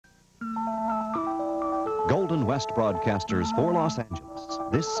Golden West Broadcasters for Los Angeles.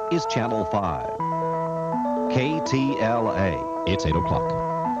 This is Channel 5. KTLA. It's 8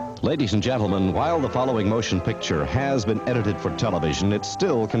 o'clock. Ladies and gentlemen, while the following motion picture has been edited for television, it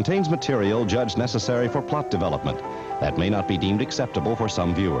still contains material judged necessary for plot development that may not be deemed acceptable for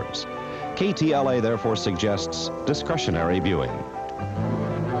some viewers. KTLA therefore suggests discretionary viewing.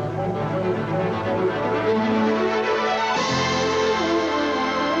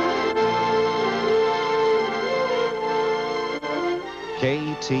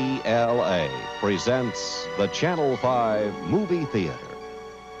 KTLA presents the Channel 5 Movie Theater.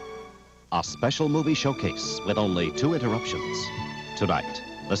 A special movie showcase with only 2 interruptions. Tonight,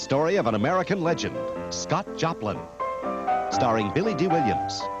 the story of an American legend, Scott Joplin, starring Billy D.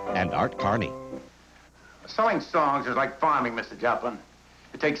 Williams and Art Carney. Selling songs is like farming, Mr. Joplin.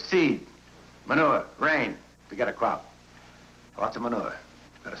 It takes seed, manure, rain to get a crop. Lots of manure.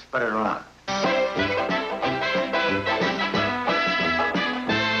 Gotta spread it around.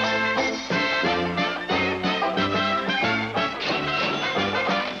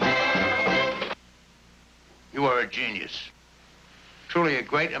 You are a genius. Truly a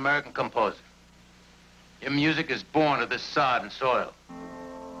great American composer. Your music is born of this sod and soil.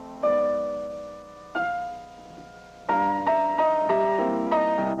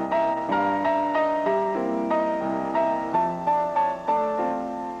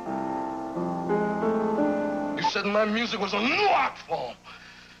 You said my music was a new art form.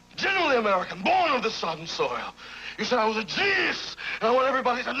 Genuinely American, born of this sod and soil. You said I was a genius, and I want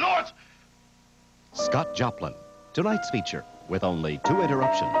everybody to know it. Scott Joplin, tonight's feature, with only 2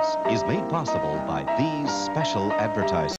 interruptions, is made possible by these special advertisements.